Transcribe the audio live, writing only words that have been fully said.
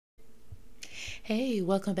Hey,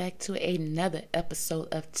 welcome back to another episode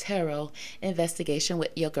of Tarot Investigation with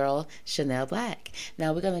your girl, Shannelblack.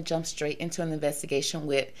 Now we're going to jump straight into an investigation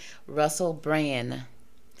with Russell Brand.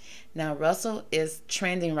 Now, Russell is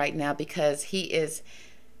trending right now because he is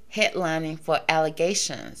headlining for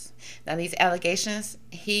allegations. Now, these allegations,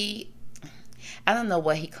 I don't know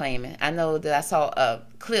what he claiming. I know that I saw a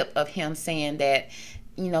clip of him saying that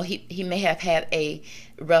he may have had a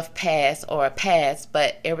rough past or a past,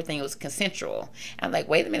 but everything was consensual. I'm like,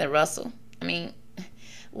 wait a minute, Russell. I mean,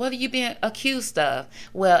 what are you being accused of?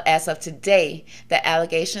 Well, as of today, the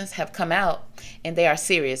allegations have come out, and they are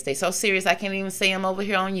serious. They're so serious I can't even say them over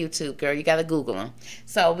here on YouTube, girl. You got to Google them.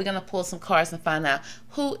 So we're going to pull some cards and find out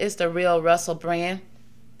who is the real Russell Brand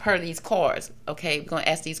per these cards. Okay, we're going to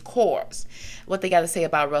ask these cards what they got to say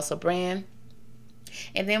about Russell Brand.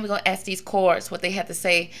 And then we're going to ask these cards what they have to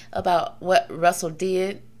say about what Russell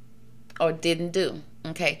did or didn't do.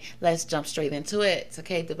 Okay, let's jump straight into it.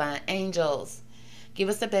 Okay, Divine Angels, give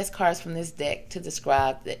us the best cards from this deck to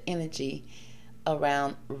describe the energy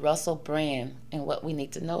around Russell Brand and what we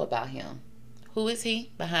need to know about him. Who is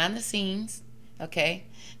he behind the scenes? Okay,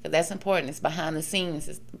 because that's important. It's behind the scenes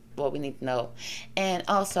is what we need to know. And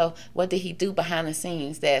also, what did he do behind the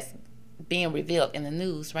scenes that's being revealed in the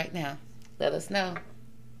news right now? Let us know.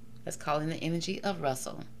 Let's call in the energy of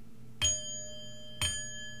Russell.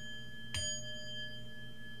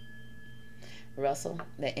 Russell,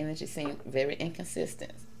 that energy seemed very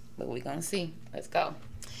inconsistent, but we're going to see. Let's go.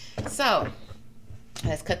 So,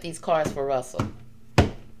 let's cut these cards for Russell.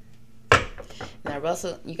 Now,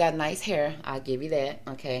 Russell, you got nice hair. I'll give you that,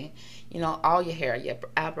 okay? You know, all your hair, your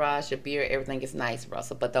eyebrows, your beard, everything is nice,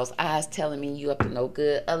 Russell. But those eyes telling me you up to no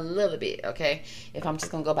good a little bit, okay? If I'm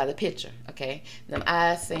just going to go by the picture, okay? Them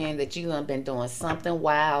eyes saying that you done been doing something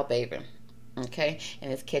wild, baby, okay?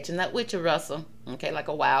 And it's catching up with you, Russell, okay? Like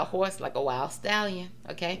a wild horse, like a wild stallion,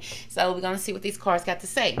 okay? So we're going to see what these cards got to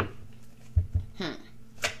say.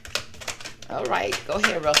 All right, go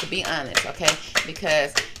ahead, Russell. Be honest, okay?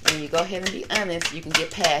 Because when you go ahead and be honest, you can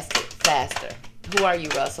get past it faster. Who are you,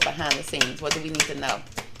 Russell, behind the scenes? What do we need to know?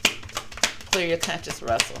 Clear your conscience,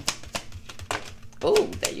 Russell. Ooh,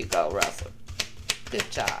 there you go, Russell.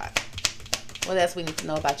 Good job. What else we need to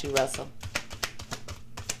know about you, Russell?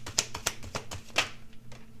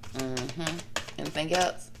 Anything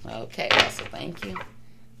else? Okay, Russell, thank you.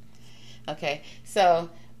 Okay, so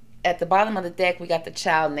at the bottom of the deck, we got the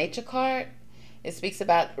Child Nature card. It speaks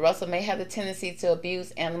about Russell may have the tendency to abuse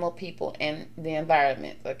animal, people, and the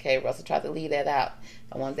environment. Okay, Russell tried to leave that out.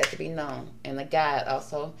 I want that to be known. And the guide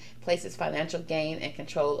also places financial gain and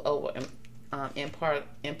control over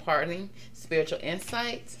imparting spiritual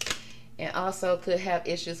insights, and also could have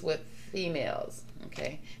issues with females.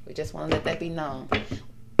 Okay, we just want to let that be known.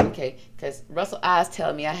 Okay, because Russell eyes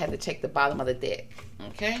tell me I had to check the bottom of the deck.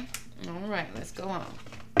 Okay, all right, let's go on.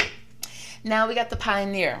 Now we got the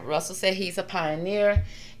pioneer. Russell said he's a pioneer.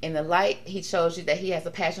 In the light, he shows you that he has a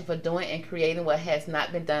passion for doing and creating what has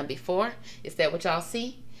not been done before. Is that what y'all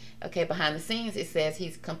see? Okay, behind the scenes, it says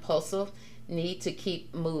he's compulsive, need to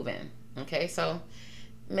keep moving. Okay, so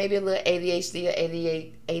maybe a little ADHD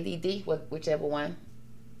or ADD, whichever one.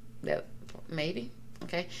 That maybe.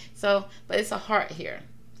 Okay, so, but it's a heart here.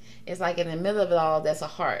 It's like in the middle of it all, that's a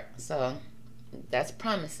heart. So that's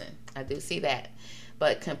promising. I do see that.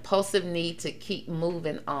 But compulsive need to keep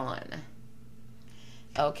moving on.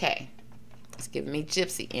 Okay, it's giving me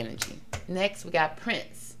gypsy energy. Next, we got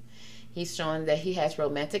Prince. He's showing that he has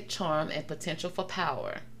romantic charm and potential for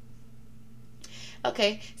power.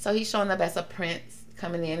 Okay, so he's showing up as a prince,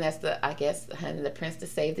 coming in as the prince to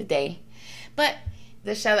save the day. But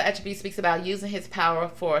the shadow attribute speaks about using his power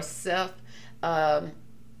for for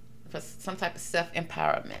some type of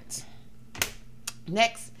self-empowerment.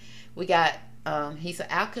 Next, we got he's an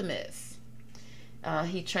alchemist.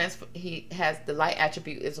 He has the light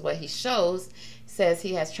attribute is what he shows. Says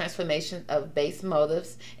he has transformation of base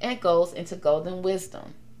motives and goes into golden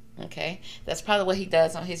wisdom. Okay, that's probably what he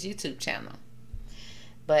does on his YouTube channel.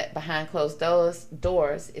 But behind closed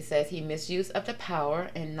doors, it says he misuse of the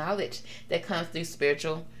power and knowledge that comes through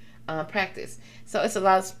spiritual practice. So it's a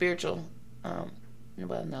lot of spiritual.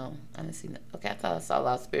 Well, no, I didn't see. Okay, I thought I saw a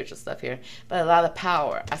lot of spiritual stuff here, but a lot of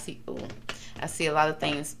power. I see a lot of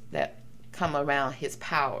things that come around his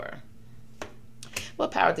power. What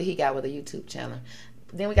power did he got with a YouTube channel?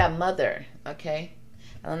 Then we got mother. Okay,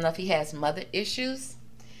 I don't know if he has mother issues,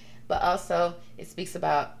 but also it speaks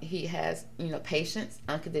about he has patience,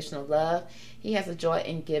 unconditional love. He has a joy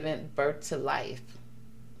in giving birth to life.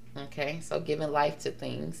 Okay, so giving life to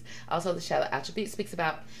things. Also, the shadow attribute speaks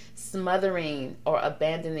about smothering or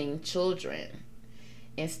abandoning children.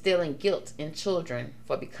 instilling guilt in children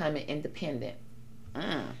for becoming independent.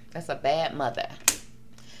 That's a bad mother.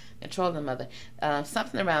 Controlling mother.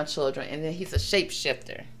 Something around children, and then he's a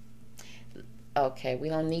shapeshifter. Okay, we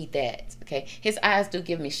don't need that. Okay, his eyes do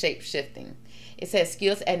give me shape shifting. It says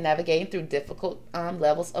skills at navigating through difficult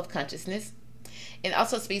levels of consciousness. It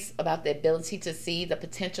also speaks about the ability to see the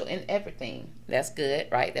potential in everything. That's good,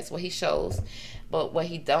 right? That's what he shows. But what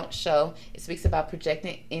he don't show, it speaks about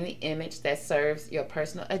projecting any image that serves your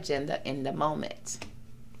personal agenda in the moment.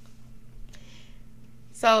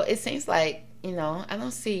 So it seems like, you know, I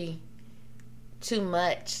don't see too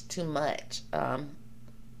much.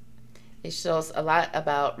 It shows a lot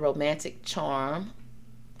about romantic charm.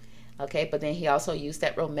 Okay, but then he also used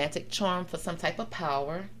that romantic charm for some type of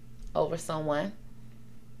power over someone.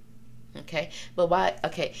 Okay, but why?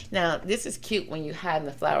 Okay, now this is cute when you hide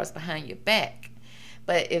the flowers behind your back,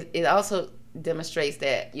 but it also demonstrates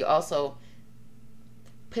that you also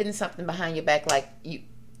putting something behind your back, like you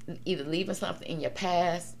either leaving something in your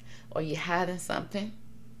past, or you hiding something,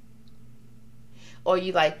 or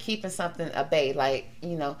you like keeping something at bay, like,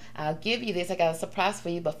 you know, I'll give you this, I got a surprise for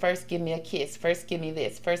you, but first give me a kiss, first give me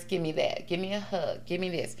this, first give me that, give me a hug, give me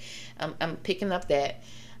this. I'm picking up that,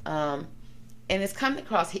 and it's coming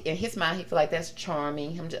across in his mind. He feel like that's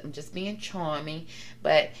charming. I'm just being charming,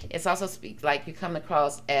 but it's also speak like you come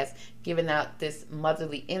across as giving out this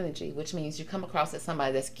motherly energy, which means you come across as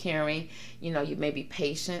somebody that's caring. You know, you may be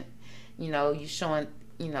patient. You know, you showing.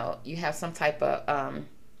 You know, you have some type of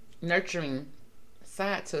nurturing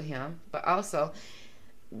side to him, but also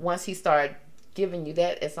once he started giving you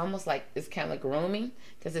that, it's almost like it's kind of grooming,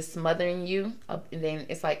 because it's smothering you, and then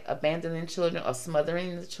it's like abandoning children or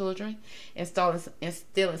smothering the children,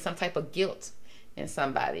 instilling some type of guilt in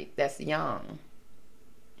somebody that's young.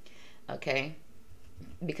 Okay,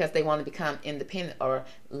 because they want to become independent or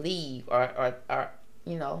leave or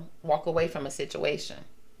you know, walk away from a situation.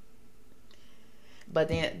 But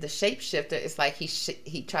then the shapeshifter is like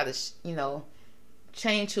he try to, you know,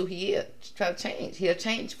 change who he is. Try to change. He'll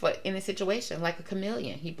change for any situation, like a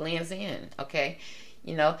chameleon. He blends in. Okay,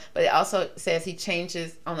 you know. But it also says he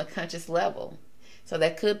changes on a conscious level. So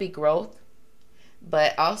that could be growth,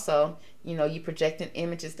 but also, you know, you projecting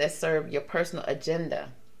images that serve your personal agenda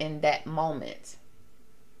in that moment.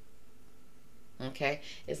 Okay,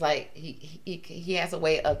 it's like he has a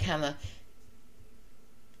way of kind of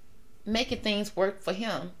making things work for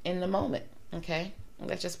him in the moment. Okay, and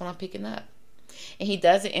that's just what I'm picking up. And he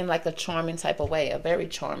does it in like a charming type of way, a very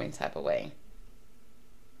charming type of way.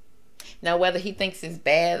 Now, whether he thinks it's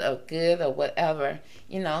bad or good or whatever,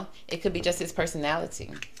 you know, it could be just his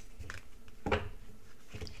personality.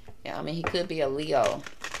 Yeah, I mean, he could be a Leo,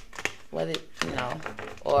 whether, you know,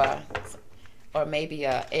 or maybe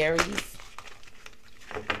a Aries.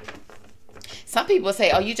 Some people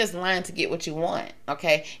say, "Oh, you just lying to get what you want,"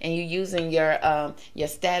 okay, and you using your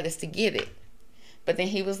status to get it. But then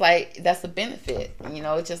he was like, "That's a benefit," you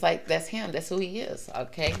know. It's just like that's him. That's who he is.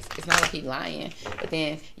 Okay, it's not like he lying. But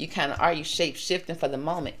then you kind of are you shape shifting for the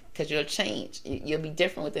moment, because you'll change. You'll be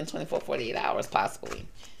different within 24, 48 hours possibly.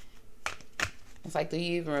 It's like, do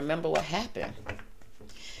you even remember what happened?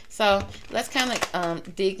 So let's kind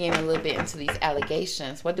of dig in a little bit into these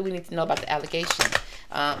allegations. What do we need to know about the allegations?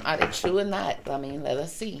 Are they true or not? I mean, let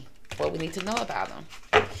us see what we need to know about them,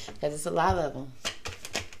 because it's a lot of them.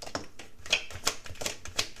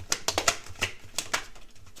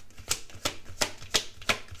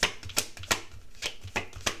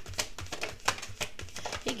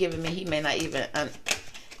 He giving me, he may not even,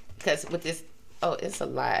 because with this, oh, it's a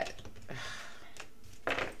lot.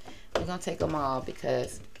 We're going to take them all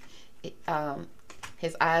because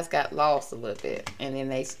his eyes got lost a little bit, and then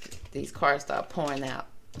these cards start pouring out.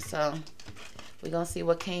 So we're going to see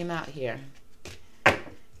what came out here.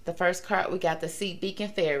 The first card, we got the Sea Beacon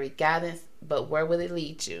Fairy, guidance, but where will it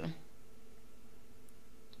lead you?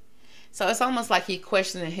 So it's almost like he's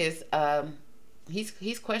questioning his,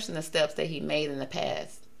 he's questioning the steps that he made in the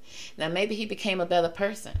past. Now, maybe he became a better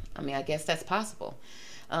person. I mean, I guess that's possible.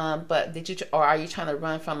 But or are you trying to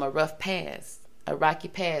run from a rough past? A rocky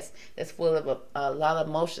past that's full of a lot of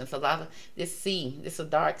emotions, a lot of this sea, this is a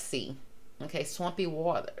dark sea, okay, swampy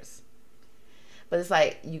waters. But it's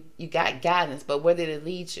like you got guidance, but where did it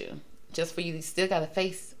lead you? Just for you still got to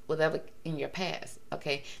face whatever in your past,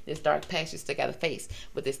 okay? This dark past you still got to face.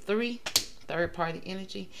 With this 3, third party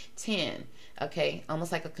energy, 10, okay,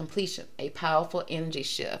 almost like a completion, a powerful energy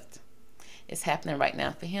shift. It's happening right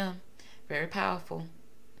now for him. Very powerful.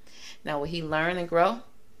 Now, will he learn and grow?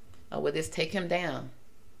 Or will this take him down?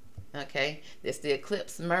 Okay, this is the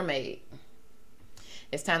Eclipse Mermaid.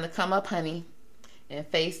 It's time to come up, honey, and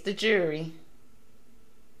face the jury.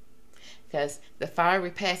 because the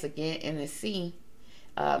fiery past again in the sea,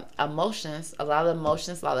 emotions, a lot of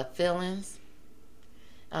emotions, a lot of feelings.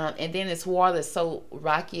 And then this water is so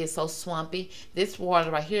rocky, it's so swampy. This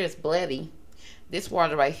water right here is bloody. This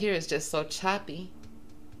water right here is just so choppy.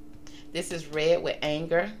 This is red with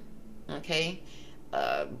anger. Okay.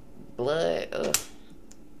 Blood. Ugh.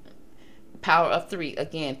 Power of 3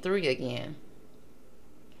 again. 3 again.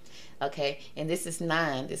 Okay. And this is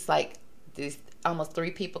 9. It's like these almost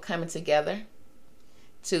 3 people coming together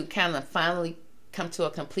to kind of finally come to a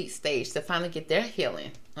complete stage, to finally get their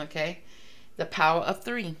healing. Okay. The power of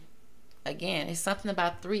 3. Again, it's something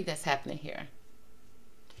about 3 that's happening here.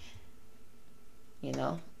 You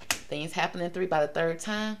know, things happen in 3 by the 3rd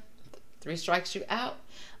time. 3 strikes you out,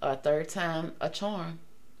 or a 3rd time a charm,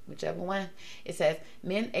 whichever one. It says,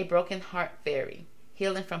 mend a broken heart fairy,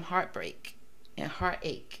 healing from heartbreak and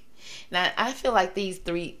heartache. Now, I feel like these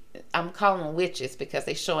 3, I'm calling them witches because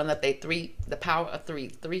they're showing up. They 3, the power of 3,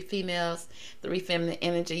 3 females, 3 feminine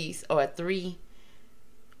energies, or 3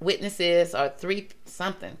 witnesses, or 3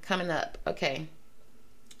 something coming up. Okay,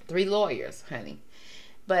 3 lawyers, honey.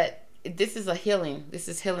 But this is a healing. This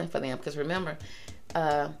is healing for them, because remember,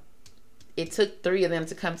 it took 3 of them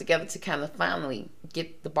to come together to kind of finally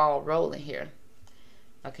get the ball rolling here.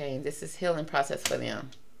 Okay, and this is healing process for them.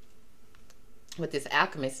 With this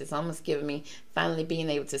alchemist, it's almost giving me finally being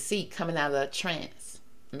able to see, coming out of a trance,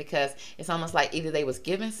 because it's almost like either they was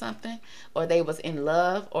given something, or they was in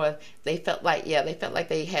love, or they felt like, yeah, they felt like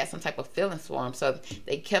they had some type of feelings for him. So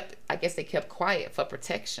they kept, I guess they kept quiet for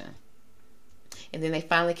protection. And then they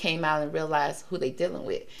finally came out and realized who they dealing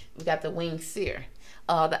with. We got the winged seer.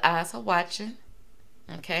 The eyes are watching.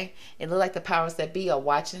 Okay, it look like the powers that be are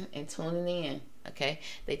watching and tuning in. Okay,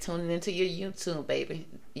 they tuning into your YouTube, baby.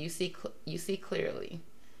 You see clearly.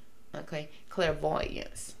 Okay,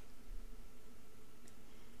 clairvoyance.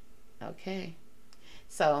 Okay,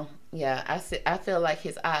 so yeah, I feel like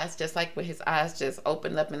his eyes, just like when his eyes just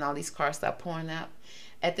opened up and all these cards start pouring out.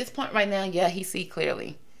 At this point right now, yeah, he see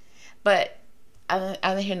clearly, but I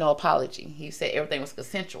didn't hear no apology. He said everything was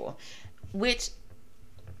consensual, which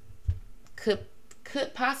could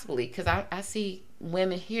possibly, because I see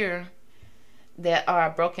women here that are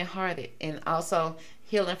brokenhearted and also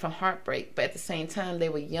healing from heartbreak, but at the same time they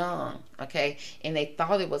were young, okay, and they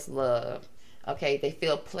thought it was love. Okay, they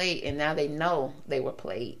feel played, and now they know they were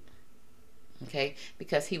played. Okay,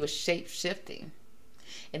 because he was shape-shifting.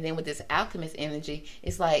 And then with this alchemist energy,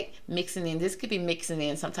 it's like mixing in, this could be mixing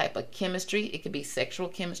in some type of chemistry. It could be sexual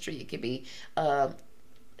chemistry. It could be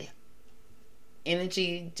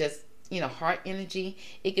energy, just, you know, heart energy.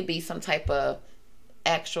 It could be some type of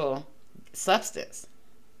actual substance.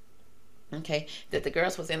 Okay, that the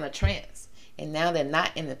girls was in a trance. And now they're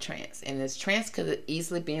not in the trance. And this trance could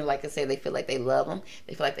easily be, like I said, they feel like they love him.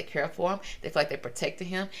 They feel like they care for him. They feel like they protected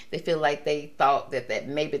him. They feel like they thought that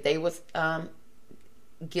maybe they was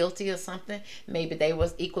guilty or something. Maybe they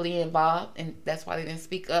was equally involved, and that's why they didn't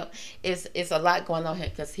speak up. It's a lot going on here,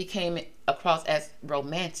 because he came across as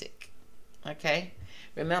romantic. Okay,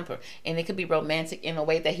 remember, and it could be romantic in a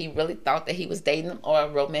way that he really thought that he was dating them, or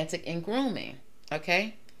romantic in grooming.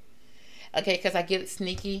 Okay, because I get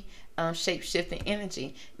sneaky shape-shifting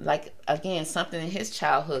energy, like again something in his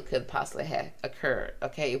childhood could possibly have occurred.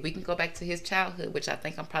 Okay, if we can go back to his childhood, which I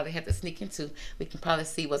think I'm probably have to sneak into, we can probably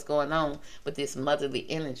see what's going on with this motherly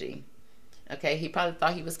energy. Okay, he probably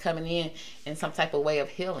thought he was coming in some type of way of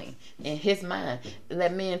healing in his mind.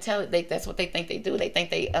 Let men tell it, that's what they think they do. They think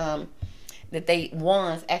they that they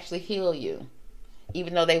wands actually heal you,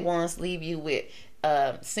 even though they wands leave you with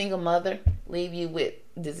single mother, leave you with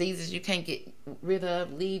diseases you can't get rid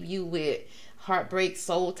of, leave you with heartbreak,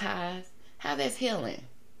 soul ties. How that's healing.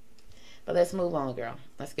 But let's move on, girl.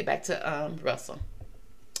 Let's get back to Russell.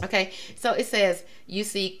 Okay, so it says you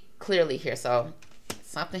see clearly here. So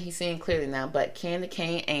something he's seeing clearly now. But candy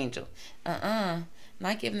cane angel,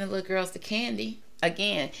 not giving the little girls the candy.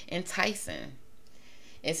 Again, enticing.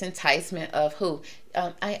 It's enticement of who?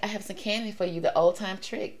 I have some candy for you, the old time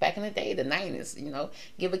trick. Back in the day, the 90s, you know,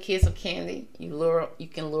 give a kid some candy, you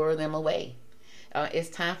can lure them away. It's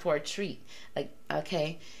time for a treat.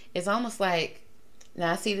 Okay, it's almost like,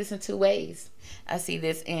 now I see this in 2 ways. I see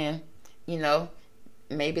this in, you know,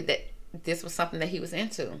 maybe that this was something that he was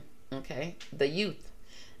into, okay, the youth.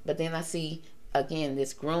 But then I see, again,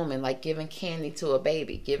 this grooming, like giving candy to a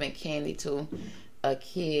baby, giving candy to a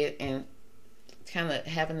kid, and kind of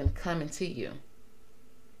having them coming to you.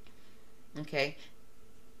 Okay,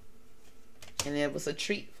 and it was a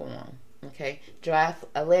treat for them. Okay,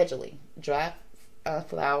 allegedly dry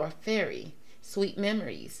flower fairy, sweet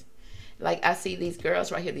memories. like I see these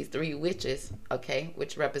girls right here, these three witches, okay,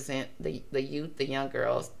 which represent the youth, the young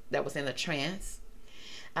girls that was in a trance.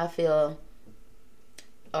 I feel,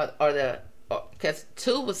 or the, because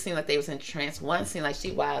two would seem like they was in trance. One seemed like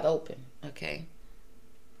she wide open, okay.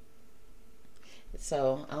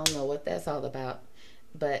 So I don't know what that's all about,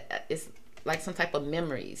 but it's like some type of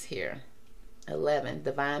memories here. 11,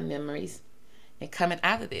 divine memories, and coming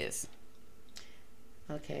out of this.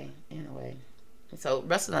 Okay, anyway. So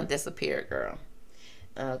Russell done disappeared, girl.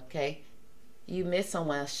 Okay. You missed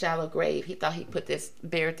someone, shallow grave. He thought he put this,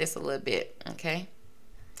 buried this a little bit. Okay.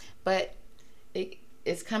 But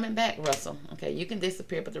it's coming back, Russell. Okay. You can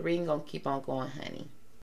disappear, but the reading gonna keep on going, honey.